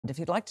If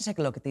you'd like to take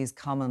a look at these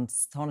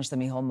comments Tánaiste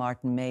Micheál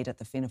Martin made at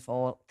the Fianna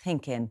Fáil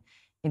think-in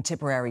in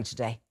Tipperary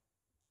today.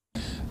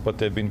 But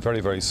they've been very,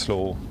 very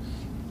slow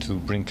to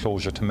bring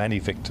closure to many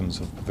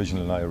victims of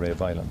provisional IRA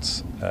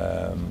violence.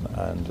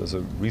 And there's a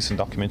recent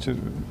documentary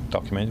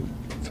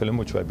film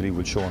which I believe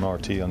will show on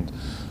RT on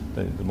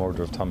the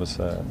murder of Thomas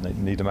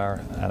Niedemar,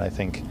 and I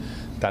think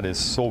that is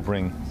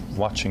sobering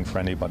watching for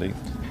anybody.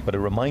 But it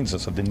reminds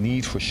us of the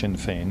need for Sinn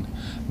Féin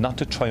not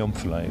to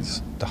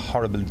triumphalise the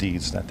horrible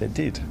deeds that they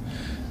did.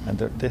 And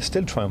they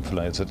still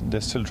triumphalise it, and they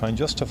still try and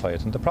justify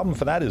it. And the problem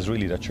for that is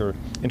really that you're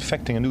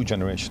infecting a new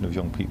generation of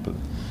young people.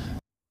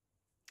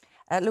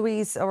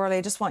 Louise O'Reilly,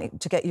 I just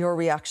want to get your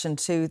reaction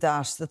to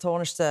that. The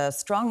Tánaiste,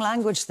 strong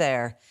language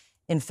there,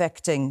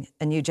 infecting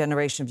a new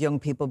generation of young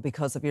people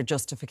because of your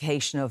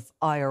justification of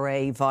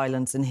IRA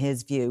violence in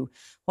his view.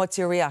 What's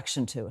your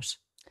reaction to it?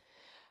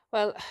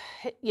 Well,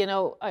 you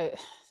know, I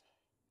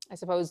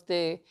suppose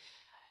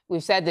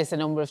we've said this a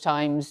number of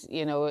times,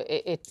 you know,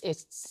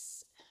 it's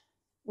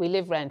we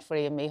live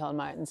rent-free in Micheál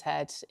Martin's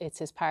head. It's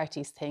his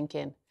party's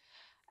thinking.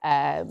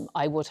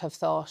 I would have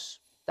thought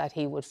that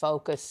he would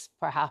focus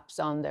perhaps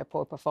on their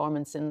poor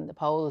performance in the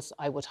polls.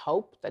 I would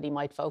hope that he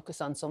might focus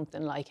on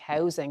something like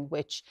housing,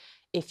 which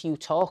if you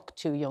talk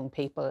to young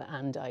people,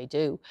 and I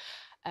do,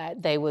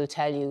 they will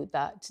tell you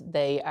that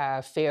they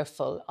are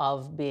fearful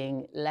of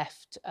being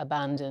left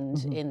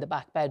abandoned in the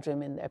back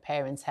bedroom in their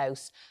parents'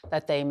 house,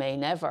 that they may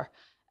never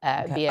be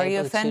able to leave. Are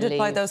you offended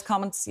by those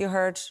comments you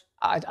heard?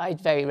 I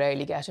very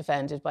rarely get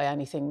offended by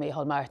anything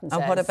Micheál Martin says.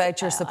 And what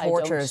about your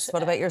supporters?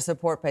 What about your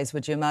support base?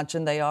 Would you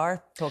imagine they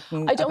are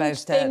talking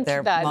about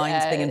their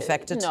minds being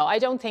infected? No, I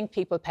don't think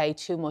people pay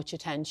too much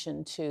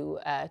attention to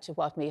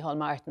what Micheál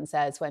Martin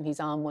says when he's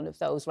on one of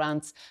those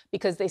rants,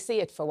 because they see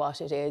it for what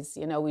it is.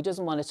 You know, he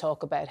doesn't want to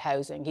talk about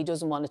housing. He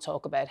doesn't want to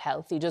talk about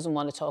health. He doesn't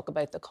want to talk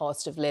about the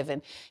cost of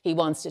living. He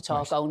wants to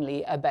talk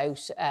only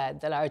about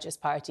the largest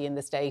party in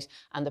the state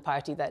and the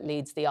party that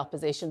leads the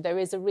opposition. There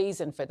is a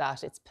reason for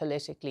that. It's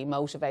politically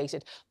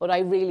motivated, but I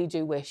really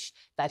do wish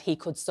that he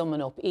could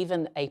summon up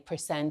even a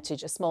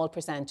percentage, a small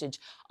percentage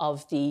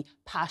of the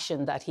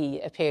passion that he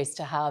appears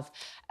to have,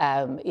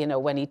 you know,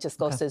 when he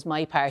discusses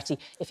my party.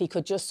 If he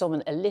could just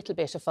summon a little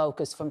bit of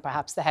focus from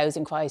perhaps the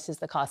housing crisis,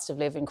 the cost of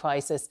living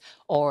crisis,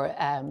 or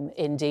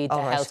indeed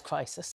the health crisis.